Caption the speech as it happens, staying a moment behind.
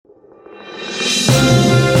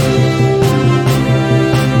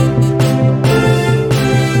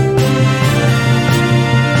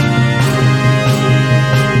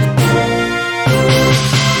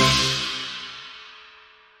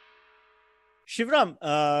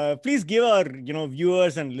Shivaram, please give our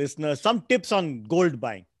viewers and listeners some tips on gold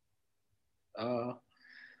buying.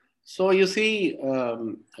 So you see,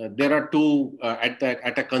 there are two at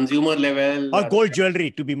a consumer level. Or gold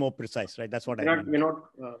jewelry, to be more precise, right? That's what I mean.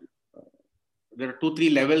 There are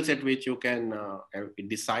 2-3 levels at which you can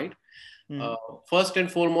decide. First and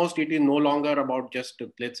foremost, it is no longer about just,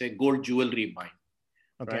 let's say, gold jewelry buying,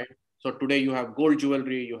 right? So today you have gold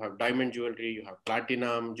jewelry, you have diamond jewelry, you have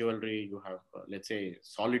platinum jewelry, you have, let's say,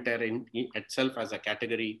 solitaire in itself as a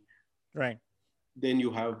category. Right. Then you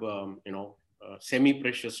have,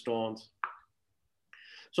 semi-precious stones.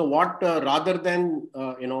 So what, rather than,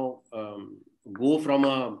 go from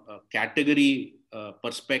a category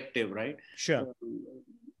perspective, right? Sure.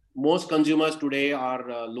 Most consumers today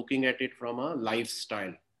are looking at it from a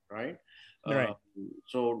lifestyle, right? Right.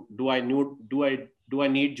 So do I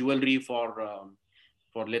need jewelry for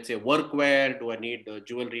let's say workwear? Do I need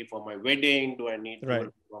jewelry for my wedding? Do I need jewelry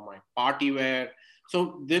for my party wear?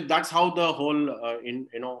 So that's how the whole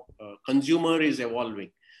consumer is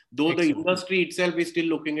evolving. Though the industry itself is still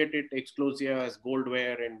looking at it exclusively as gold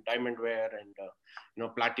wear and diamond wear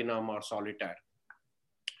and platinum or solitaire.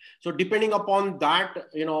 So depending upon that,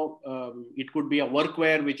 it could be a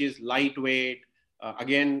workwear which is lightweight.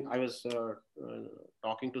 Again, I was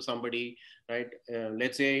talking to somebody, right?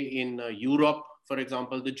 Let's say in Europe, for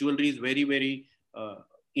example, the jewelry is very, very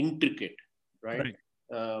intricate, right?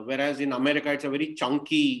 Whereas in America, it's a very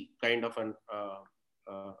chunky kind of an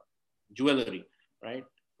jewelry, right?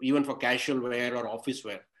 Even for casual wear or office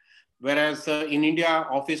wear. Whereas in India,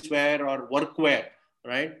 office wear or work wear,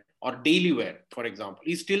 right? Or daily wear, for example,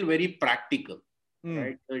 is still very practical,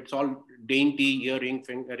 right? So it's all dainty earring,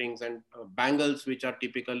 finger rings, and bangles, which are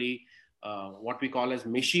typically what we call as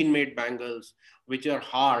machine-made bangles, which are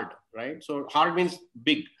hard, right? So hard means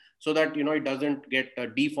big, so that it doesn't get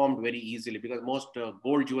deformed very easily, because most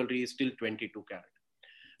gold jewelry is still 22 karat.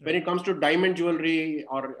 When it comes to diamond jewelry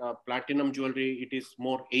or platinum jewelry, it is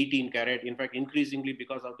more 18 karat. In fact, increasingly,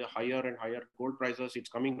 because of the higher and higher gold prices, it's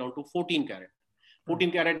coming down to 14 karat.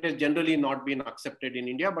 14 karat has generally not been accepted in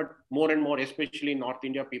India, but more and more, especially in North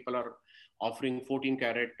India, people are offering 14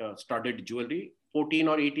 karat studded jewelry. 14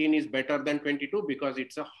 or 18 is better than 22 because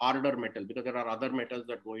it's a harder metal, because there are other metals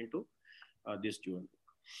that go into this jewelry.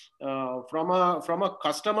 From a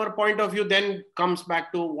customer point of view, then comes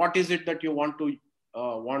back to what is it that you want to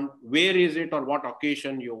where is it, or what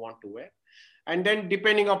occasion you want to wear. And then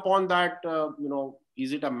depending upon that,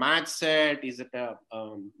 is it a match set? Is it a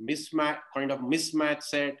mismatch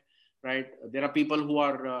set, right? There are people who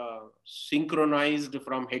are synchronized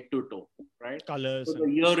from head to toe, right? Colors. So the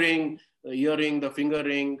earring, the finger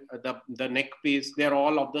ring, the neck piece, they're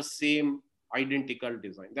all of the same identical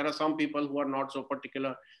design. There are some people who are not so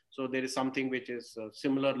particular. So there is something which is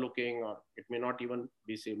similar looking, or it may not even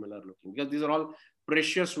be similar looking, because these are all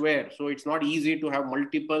precious wear. So it's not easy to have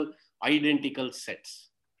multiple identical sets.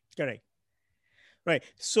 Correct. Right.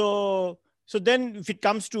 So then if it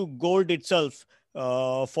comes to gold itself,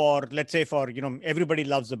 let's say everybody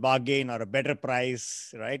loves a bargain or a better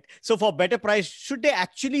price, right? So for better price, should they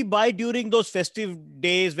actually buy during those festive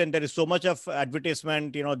days when there is so much of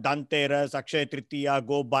advertisement, Dhanteras, Akshaya Tritiya,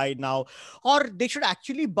 go buy now, or they should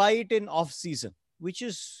actually buy it in off season? Which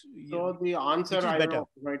is the answer? I know,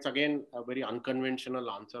 it's again a very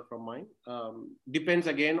unconventional answer from mine. Depends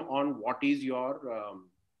again on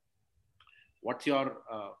what's your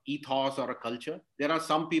ethos or a culture. There are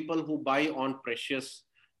some people who buy on precious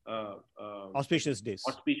auspicious days.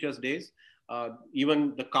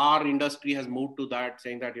 Even the car industry has moved to that,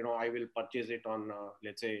 saying that I will purchase it on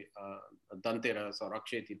let's say Dhanteras or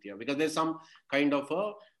Akshaya Tritiya, because there's some kind of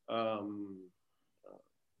a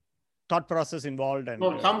thought process involved, and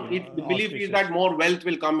the belief is that more wealth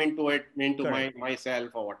will come into myself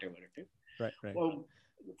or whatever it is. Right. So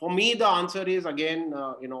for me, the answer is again,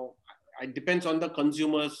 it depends on the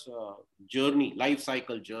consumer's journey, life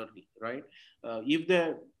cycle journey, right?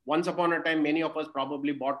 Once upon a time, many of us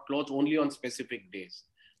probably bought clothes only on specific days.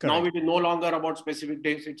 Correct. Now it is no longer about specific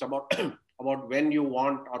days. It's about about when you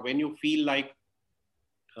want or when you feel like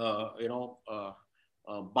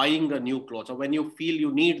buying the new clothes, or when you feel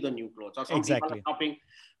you need the new clothes, or some people are shopping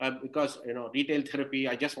because retail therapy.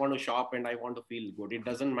 I just want to shop and I want to feel good. It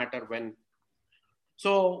doesn't matter when.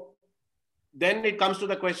 So then it comes to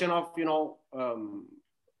the question of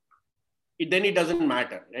it doesn't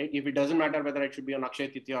matter, right? If it doesn't matter whether it should be on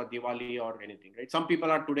Akshaya Tritiya or Diwali or anything, right? Some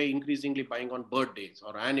people are today increasingly buying on birthdays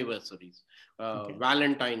or anniversaries,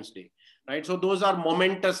 Valentine's Day, right? So those are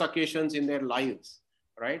momentous occasions in their lives.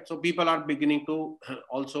 Right. So people are beginning to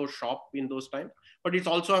also shop in those times. But it's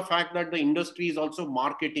also a fact that the industry is also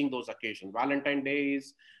marketing those occasions. Valentine's Day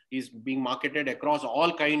is being marketed across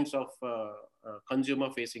all kinds of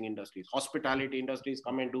consumer-facing industries. Hospitality industries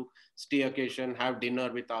come and do stay occasion, have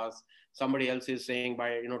dinner with us. Somebody else is saying,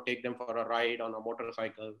 take them for a ride on a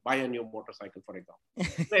motorcycle, buy a new motorcycle, for example.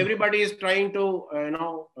 So everybody is trying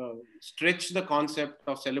to, stretch the concept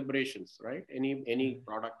of celebrations, right? Any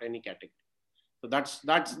product, any category. So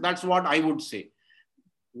that's what I would say.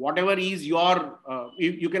 Whatever is your,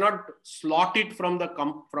 you cannot slot it from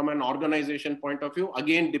an organization point of view.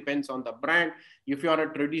 Again, depends on the brand. If you are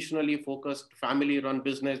a traditionally focused family-run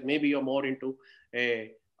business, maybe you're more into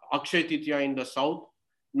a Akshay Titya in the south,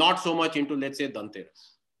 not so much into, let's say,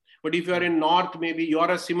 Dhanteras. But if you are in north, maybe you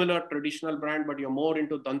are a similar traditional brand, but you're more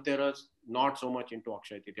into Dhanteras, not so much into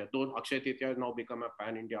Akshay Titya. Though Akshay Titya has now become a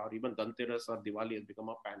pan-India, or even Dhanteras or Diwali has become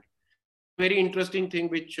a pan-India. Very interesting thing,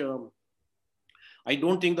 which I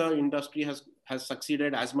don't think the industry has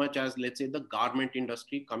succeeded as much as, let's say, the garment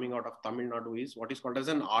industry coming out of Tamil Nadu is what is called as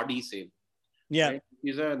an RD sale. Yeah. Right?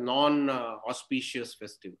 It's a non-auspicious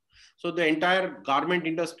festival. So the entire garment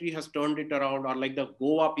industry has turned it around, or like the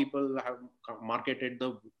Goa people have marketed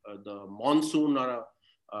the monsoon or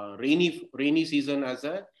a rainy season as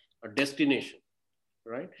a destination.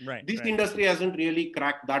 Right? This industry hasn't really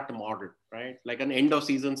cracked that model, right? Like an end of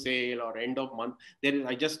season sale or end of month.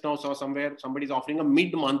 I just now saw somewhere somebody's offering a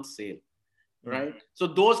mid-month sale, right? So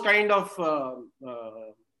those kind of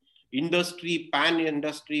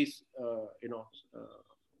pan-industries,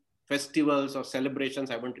 festivals or celebrations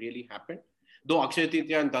haven't really happened. Though Akshay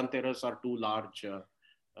Titya and Dhanteras are two large.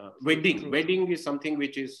 Wedding is something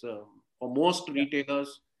which is for most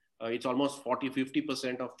retailers. It's almost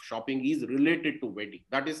 40-50% of shopping is related to wedding.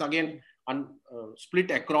 That is again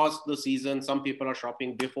split across the season. Some people are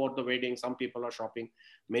shopping before the wedding. Some people are shopping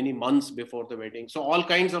many months before the wedding. So all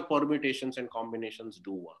kinds of permutations and combinations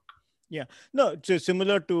do work. Yeah, no, so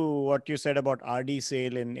similar to what you said about RD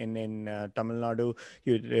sale in Tamil Nadu.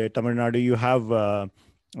 You have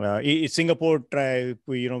Singapore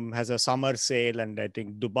has a summer sale, and I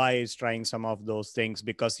think Dubai is trying some of those things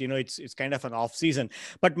because it's kind of an off season.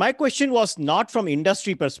 But my question was not from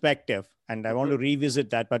industry perspective, and I want to revisit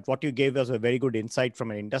that. But what you gave us a very good insight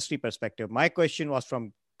from an industry perspective. My question was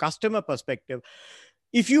from customer perspective.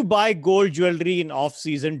 If you buy gold jewelry in off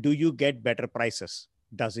season, do you get better prices?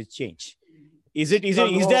 Does it change? Is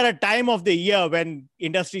there a time of the year when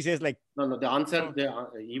industry says like no? The answer,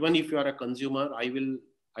 even if you are a consumer, I will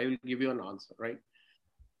give you an answer, right?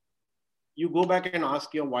 You go back and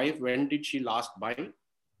ask your wife, when did she last buy?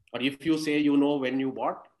 Or if you say when you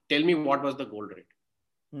bought, tell me what was the gold rate,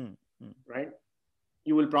 right?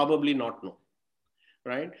 You will probably not know,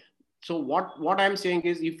 right? So what I'm saying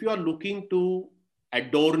is, if you are looking to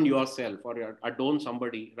adorn yourself or adorn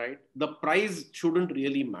somebody, right, the price shouldn't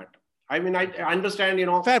really matter. I mean, I understand,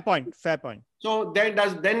 Fair point. So then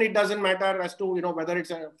it doesn't matter as to, whether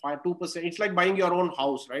it's a 2%. It's like buying your own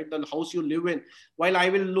house, right? The house you live in. While I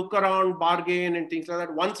will look around, bargain and things like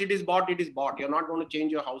that. Once it is bought, it is bought. You're not going to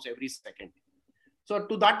change your house every second. So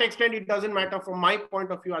to that extent, it doesn't matter from my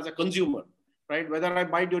point of view as a consumer, right? Whether I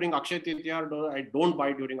buy during Akshay Titya or I don't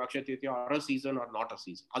buy during Akshay Titya, or a season or not a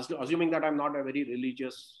season. Assuming that I'm not a very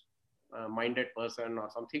religious minded person or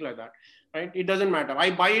something like that, right? It doesn't matter.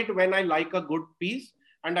 I buy it when I like a good piece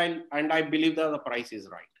and I believe that the price is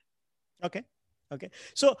right. Okay.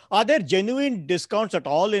 So are there genuine discounts at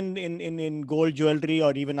all in gold jewelry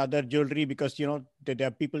or even other jewelry? Because,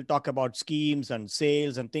 there people talk about schemes and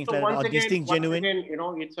sales and things like that. Are these things genuine? Again,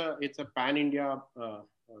 it's a pan-India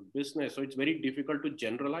business. So it's very difficult to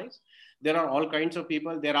generalize. There are all kinds of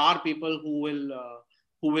people. There are people who will,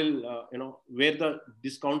 where the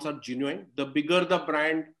discounts are genuine. The bigger the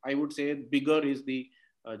brand, I would say, bigger is the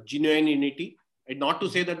genuinity. Not to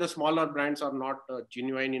say that the smaller brands are not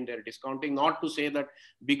genuine in their discounting. Not to say that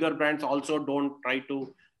bigger brands also don't try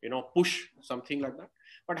to, push something like that.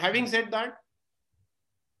 But having said that,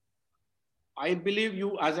 I believe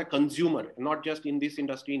you as a consumer, not just in this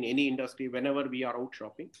industry, in any industry, whenever we are out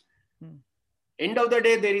shopping, end of the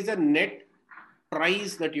day, there is a net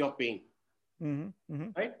price that you're paying.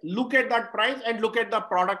 Right? Look at that price and look at the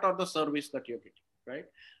product or the service that you're getting, right?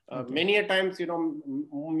 Many a times,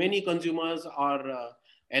 many consumers are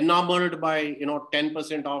enamored by,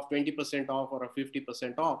 10% off, 20% off, or a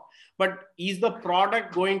 50% off. But is the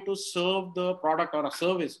product going to serve the product or a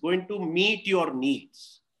service going to meet your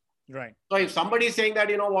needs? Right. So if somebody is saying that,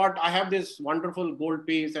 I have this wonderful gold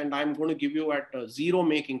piece and I'm going to give you at zero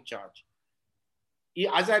making charge.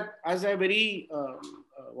 as a very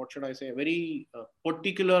what should I say, a very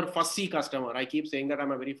particular fussy customer. I keep saying that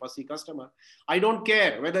I'm a very fussy customer. I don't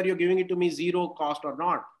care whether you're giving it to me zero cost or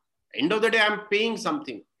not. End of the day, I'm paying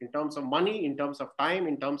something in terms of money, in terms of time,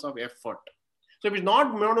 in terms of effort. So if it's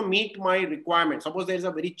not going to meet my requirements, suppose there's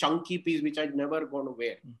a very chunky piece which I'm never going to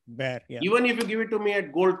wear. Yeah. Even if you give it to me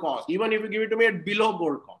at gold cost, even if you give it to me at below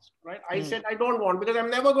gold cost, right? I said I don't want, because I'm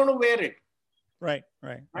never going to wear it. Right.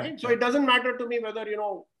 So it doesn't matter to me whether,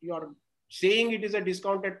 you're saying it is a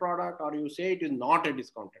discounted product or you say it is not a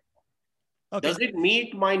discounted product. Okay. Does it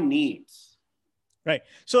meet my needs? Right.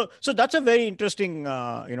 So that's a very interesting,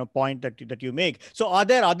 point that you make. So are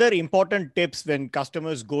there other important tips when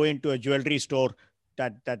customers go into a jewelry store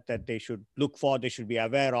that they should look for, they should be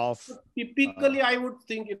aware of? So typically, I would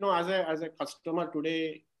think, as a customer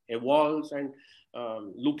today evolves and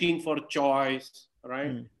looking for choice,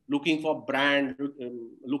 right? Looking for brand,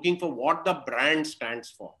 looking for what the brand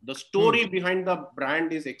stands for. The story behind the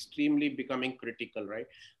brand is extremely becoming critical, right?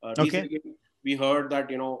 Recently, we heard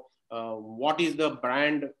that, what is the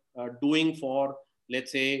brand doing for,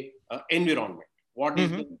 let's say, environment? What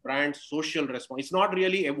is the brand's social response? It's not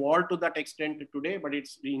really evolved to that extent today, but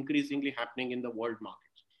it's increasingly happening in the world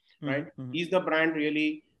markets, right? Is the brand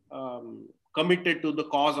really committed to the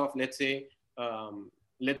cause of, let's say,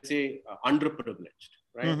 underprivileged,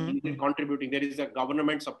 right? Is it contributing? There is a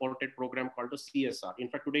government-supported program called the CSR. In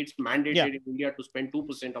fact, today it's mandated in India to spend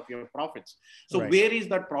 2% of your profits. So where is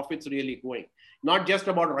that profits really going? Not just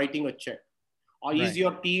about writing a check. Or is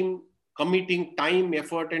your team committing time,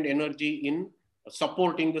 effort, and energy in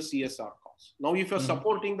supporting the CSR cause? Now, if you're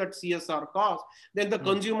supporting that CSR cause, then the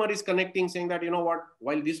consumer is connecting, saying that,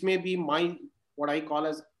 while this may be what I call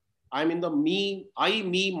as, I'm in the me,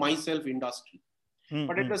 myself industry.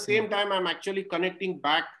 But at the same time, I'm actually connecting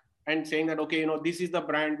back and saying that, okay, this is the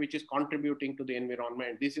brand which is contributing to the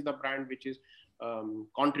environment. This is the brand which is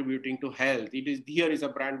contributing to health. Here is a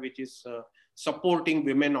brand which is supporting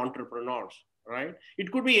women entrepreneurs, right?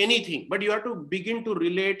 It could be anything, but you have to begin to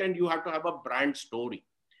relate and you have to have a brand story.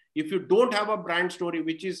 If you don't have a brand story,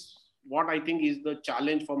 which is what I think is the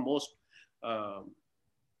challenge for most,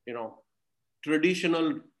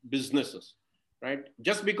 traditional businesses, right?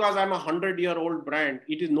 Just because I'm a 100-year-old brand,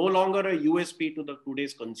 it is no longer a USP to the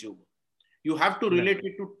today's consumer. You have to relate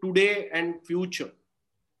it to today and future.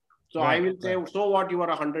 So I will say, so what, you are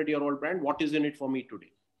a 100-year-old brand, what is in it for me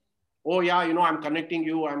today? Oh yeah, I'm connecting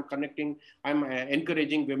you, I'm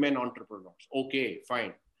encouraging women entrepreneurs. Okay,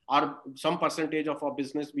 fine. Some percentage of our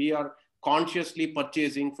business, we are consciously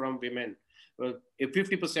purchasing from women.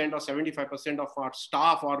 50% or 75% of our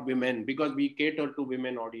staff are women because we cater to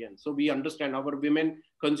women audience. So we understand, our women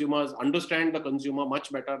consumers understand the consumer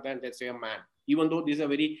much better than, let's say, a man, even though this is a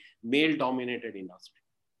very male dominated industry.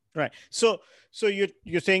 Right. So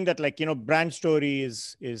you're saying that, like, brand story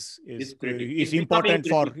is important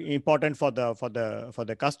for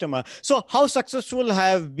the customer. So how successful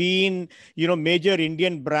have been, major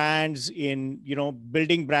Indian brands in,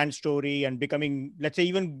 building brand story and becoming, let's say,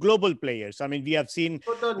 even global players? I mean, we have seen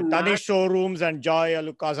Tanishq showrooms and Joy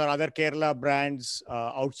Alucas or other Kerala brands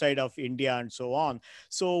outside of India and so on.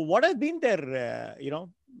 So what has been their,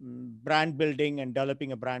 brand building and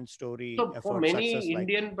developing a brand story? So for many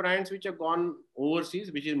Indian brands which have gone overseas,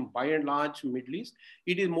 which is by and large Middle East,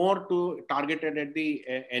 it is more targeted at the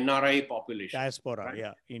NRI population. Diaspora,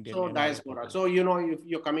 right? Indian. So diaspora. So, if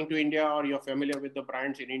you're coming to India or you're familiar with the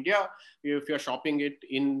brands in India, if you're shopping it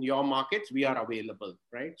in your markets, we are available,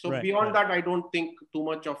 right? So beyond that, I don't think too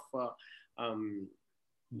much of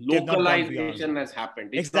localization has happened.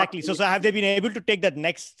 Exactly. So have they been able to take that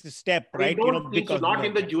next step, right? I don't think so. Not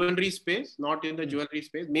in the jewelry space.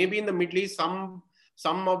 Maybe in the Middle East, some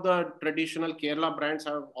of the traditional Kerala brands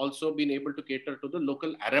have also been able to cater to the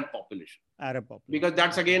local Arab population. Because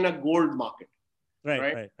that's again a gold market.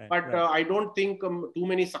 Right. But I don't think too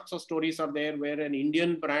many success stories are there where an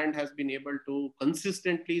Indian brand has been able to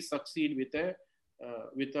consistently succeed with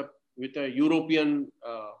a European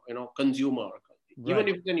consumer. Even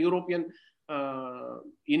if it's an European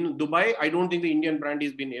in Dubai, I don't think the Indian brand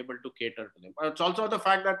has been able to cater to them. But it's also the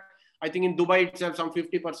fact that I think in Dubai itself, some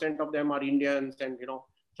 50% of them are Indians, and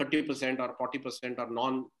 30% or 40% are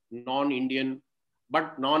non-Indian,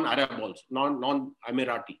 but non-Arab also,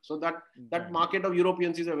 non-Emirati. So that market of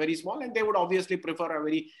Europeans is a very small, and they would obviously prefer a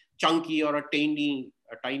very chunky or a tiny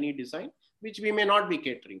design, which we may not be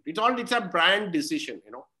catering. It's a brand decision,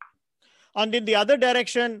 And in the other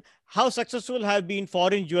direction, how successful have been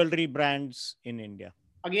foreign jewelry brands in India?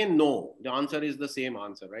 Again, no. The answer is the same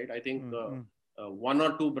answer, right? I think one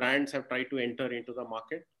or two brands have tried to enter into the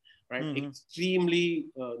market, right? Extremely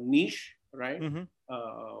niche, right?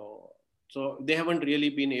 So they haven't really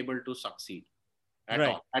been able to succeed at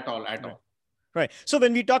Right. all. Right. So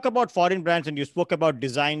when we talk about foreign brands, and you spoke about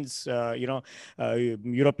designs, European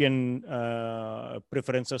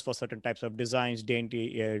preferences for certain types of designs,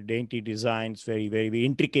 dainty designs, very, very, very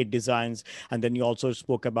intricate designs. And then you also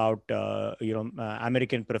spoke about,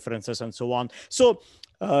 American preferences and so on. So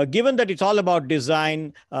given that it's all about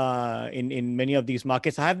design in many of these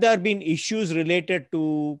markets, have there been issues related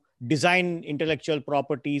to design intellectual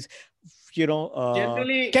properties?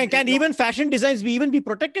 Generally, Can even fashion designs even be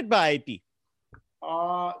protected by IP?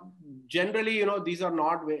 Uh, Generally, these are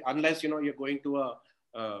not unless you're going to a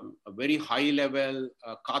very high level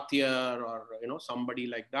Cartier or somebody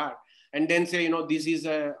like that, and then say this is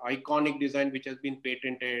a iconic design which has been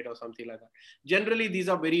patented or something like that. Generally, these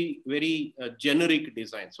are very very generic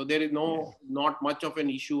designs, so there is not much of an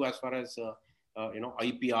issue as far as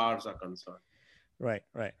IPRs are concerned. Right.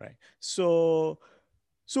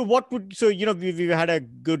 We've had a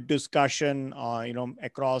good discussion,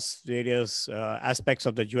 across various aspects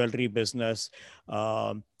of the jewelry business,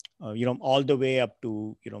 all the way up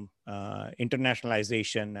to,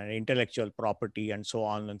 internationalization and intellectual property and so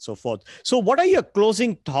on and so forth. So what are your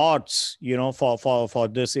closing thoughts, for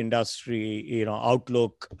this industry,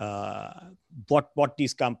 outlook, what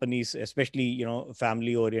these companies, especially,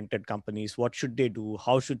 family oriented companies, what should they do?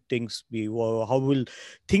 How should things be? How will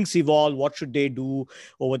things evolve? What should they do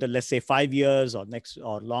over the, let's say, 5 years or next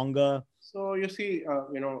or longer? So you see,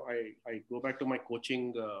 I go back to my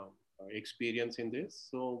coaching experience in this.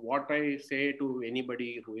 So what I say to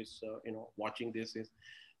anybody who is watching this is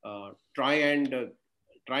try and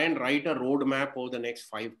write a roadmap over the next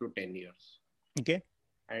 5 to 10 years. Okay.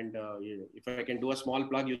 And if I can do a small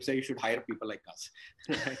plug, you say you should hire people like us.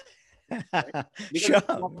 Right? Because Sure.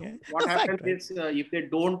 what happens Fact, right? is if they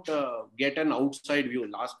don't get an outside view.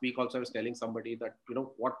 Last week also I was telling somebody that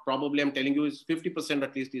what probably I'm telling you is 50%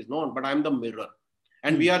 at least is known, but I'm the mirror,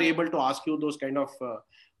 and we are able to ask you those kind of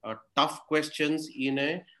tough questions in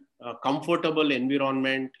a comfortable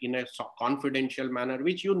environment, in a confidential manner,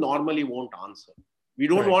 which you normally won't answer. We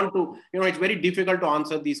don't want to, it's very difficult to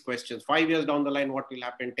answer these questions. 5 years down the line, what will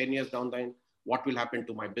happen? 10 years down the line, what will happen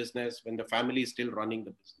to my business when the family is still running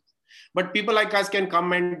the business? But people like us can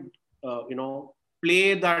come and,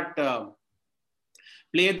 play that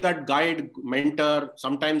guide, mentor,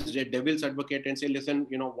 sometimes a devil's advocate, and say, listen,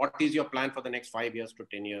 what is your plan for the next 5 years to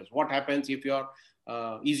 10 years? What happens if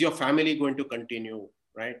is your family going to continue,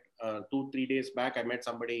 right? 2-3 days back, I met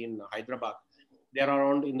somebody in Hyderabad. They're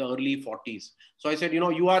around in the early 40s. So I said,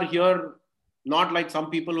 you are here, not like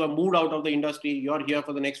some people who have moved out of the industry. You're here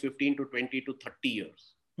for the next 15 to 20 to 30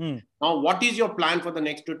 years. Now, what is your plan for the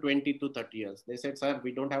next 20 to 30 years? They said, sir,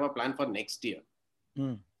 we don't have a plan for next year.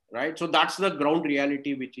 Right? So that's the ground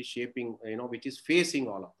reality which is shaping, which is facing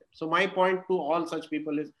all of them. So my point to all such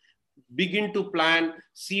people is begin to plan,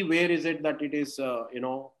 see where is it that it is,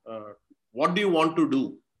 what do you want to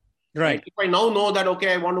do? Right. If I now know that,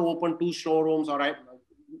 okay, I want to open 2 showrooms, or I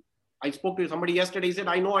spoke to somebody yesterday, he said,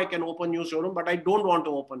 I know I can open new showroom, but I don't want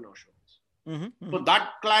to open no showrooms. So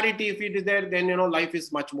that clarity, if it is there, then, life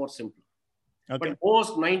is much more simpler. Okay. But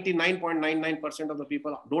most 99.99% of the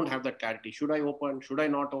people don't have that clarity. Should I open? Should I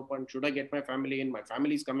not open? Should I get my family in? My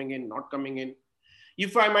family is coming in, not coming in.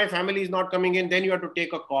 If my family is not coming in, then you have to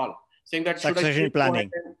take a call saying that succession planning.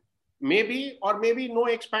 Maybe, or maybe no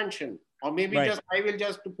expansion, or maybe I will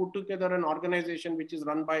just put together an organization which is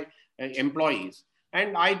run by employees,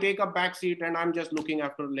 and I take a back seat and I'm just looking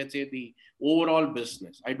after, let's say, the overall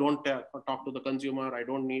business. I don't talk to the consumer. I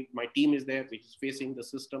don't need, my team is there, which is facing the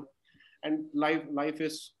system, and life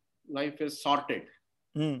is sorted.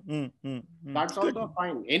 That's good. Also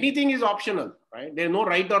fine. Anything is optional, right? There's no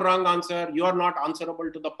right or wrong answer. You are not answerable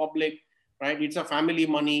to the public, right? It's a family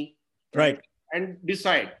money, right? And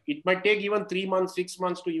decide. It might take even 3 months, 6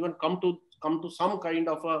 months to even come to some kind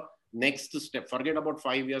of a next step. Forget about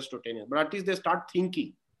 5 years to 10 years, but at least they start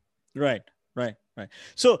thinking. Right.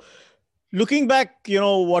 So, looking back,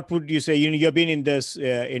 what would you say? You've been in this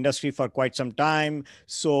industry for quite some time.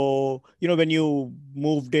 So, when you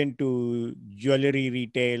moved into jewelry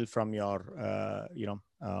retail from your,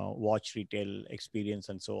 watch retail experience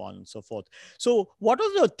and so on and so forth. So, what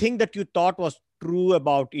was the thing that you thought was true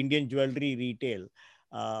about Indian jewelry retail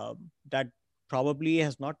that probably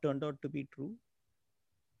has not turned out to be true?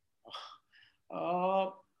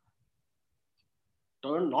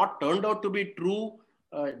 Not turned out to be true.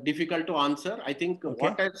 Difficult to answer. I think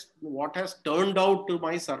what has turned out to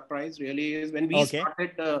my surprise really is when we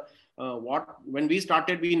started. When we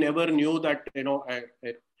started, we never knew that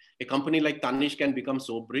a company like Tanishq can become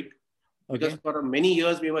so big. because for many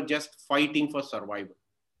years we were just fighting for survival.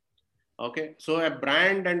 Okay, so a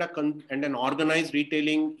brand and an organized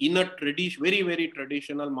retailing in a very, very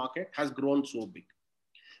traditional market has grown so big.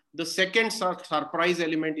 The second surprise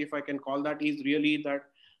element, if I can call that, is really that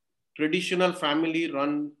traditional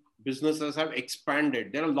family-run businesses have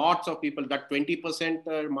expanded. There are lots of people. That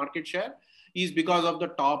 20% market share is because of the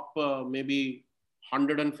top maybe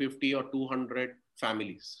 150 or 200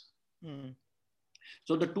 families.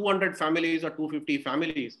 So the 200 families or 250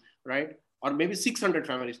 families, right? Or maybe 600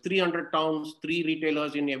 families, 300 towns, 3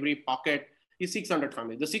 retailers in every pocket is 600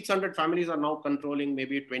 families. The 600 families are now controlling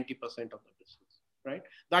maybe 20% of the business, right?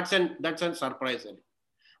 That's a surprise element.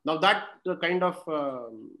 Now that kind of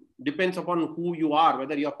depends upon who you are,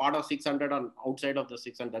 whether you're part of 600 or outside of the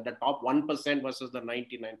 600, the top 1% versus the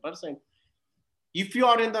 99%. If you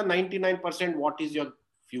are in the 99%, what is your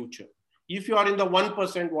future? If you are in the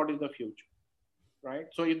 1%, what is the future? Right?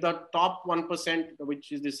 So if the top 1%,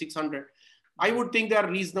 which is the 600, I would think they are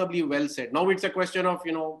reasonably well set. Now it's a question of,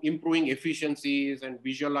 improving efficiencies and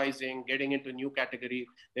visualizing, getting into new category.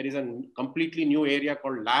 There is a completely new area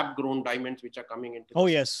called lab grown diamonds, which are coming into. Oh,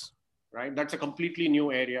 yes. Right. That's a completely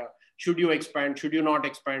new area. Should you expand? Should you not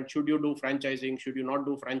expand? Should you do franchising? Should you not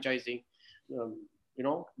do franchising?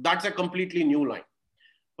 That's a completely new line.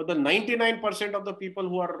 But the 99% of the people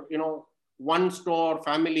who are, one store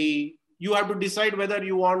family, you have to decide whether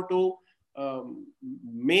you want to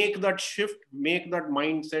make that shift, make that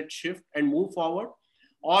mindset shift and move forward,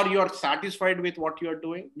 or you're satisfied with what you're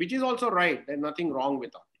doing, which is also right. There's nothing wrong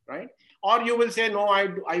with that, right? Or you will say, no,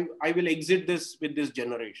 I will exit this with this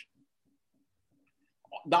generation.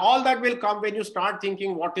 All that will come when you start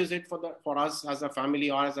thinking, what is it for us as a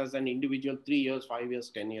family or as an individual, 3 years, 5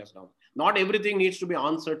 years, 10 years down. Not everything needs to be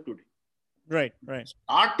answered today. Right.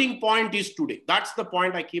 Starting point is today. That's the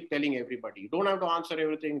point I keep telling everybody. You don't have to answer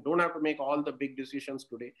everything. Don't have to make all the big decisions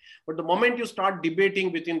today. But the moment you start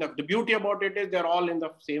debating within the beauty about it is they're all in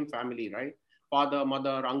the same family, right? Father,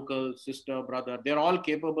 mother, uncle, sister, brother. They're all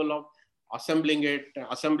capable of assembling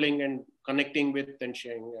and connecting with and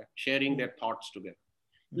sharing their thoughts together.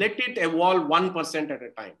 Let it evolve 1% at a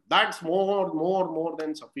time. That's more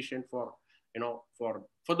than sufficient for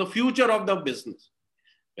the future of the business.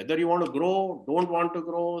 Whether you want to grow, don't want to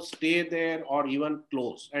grow, stay there, or even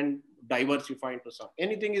close and diversify into some.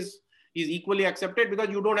 Anything is equally accepted because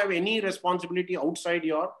you don't have any responsibility outside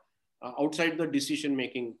the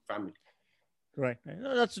decision-making family. Right.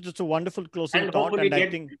 No, that's just a wonderful closing thought.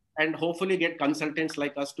 And hopefully get consultants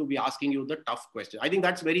like us to be asking you the tough questions. I think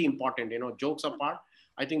that's very important. Jokes apart,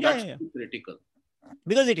 I think that's critical.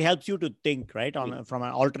 Because it helps you to think, right, from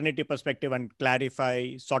an alternative perspective and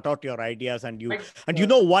clarify, sort out your ideas, and you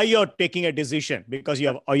know why you're taking a decision, because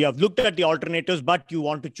you have looked at the alternatives, but you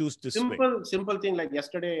want to choose this simple thing. Like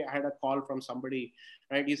yesterday, I had a call from somebody,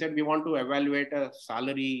 right? He said, we want to evaluate a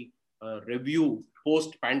salary review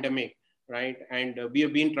post-pandemic, right? And we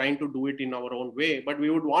have been trying to do it in our own way, but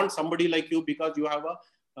we would want somebody like you because you have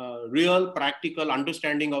a real practical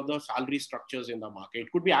understanding of the salary structures in the market.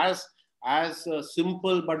 It could be as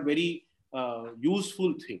simple but very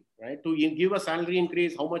useful thing, right? To give a salary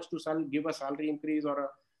increase, how much to give a salary increase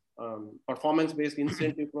or a performance-based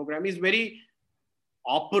incentive program is very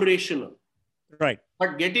operational, right?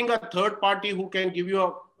 But getting a third party who can give you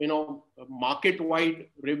a market-wide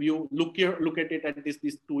review, look at it at this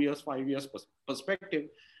 2 years, 5 years perspective,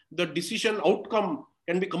 the decision outcome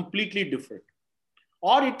can be completely different,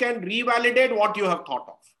 or it can revalidate what you have thought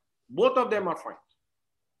of. Both of them are fine.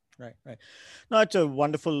 Right. No, it's a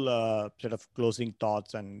wonderful set of closing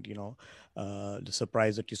thoughts, and the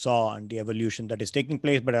surprise that you saw and the evolution that is taking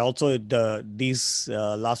place. But also these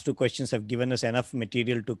last 2 questions have given us enough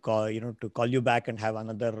material to call you back and have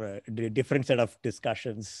another different set of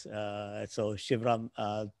discussions. So Shivaram,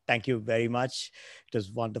 thank you very much. It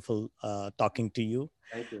was wonderful talking to you.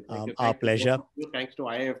 Thank you. Our pleasure. Thanks to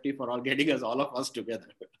IFT for all getting all of us together.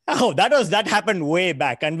 Oh, that happened way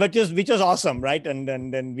back, and which was awesome, right? And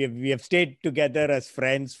then we have stayed together as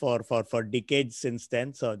friends for decades since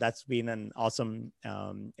then. So that's been an awesome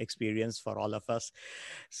experience for all of us.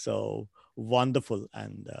 So wonderful,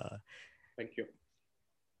 and thank you.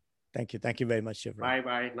 Thank you very much, Shivaram.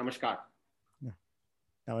 Bye. Namaskar.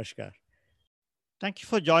 Namaskar. Thank you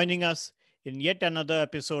for joining us in yet another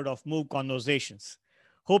episode of Move Conversations.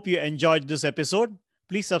 Hope you enjoyed this episode.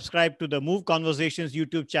 Please subscribe to the Move Conversations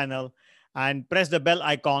YouTube channel and press the bell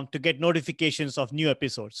icon to get notifications of new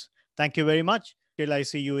episodes. Thank you very much. Till I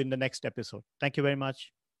see you in the next episode. Thank you very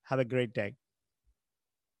much. Have a great day.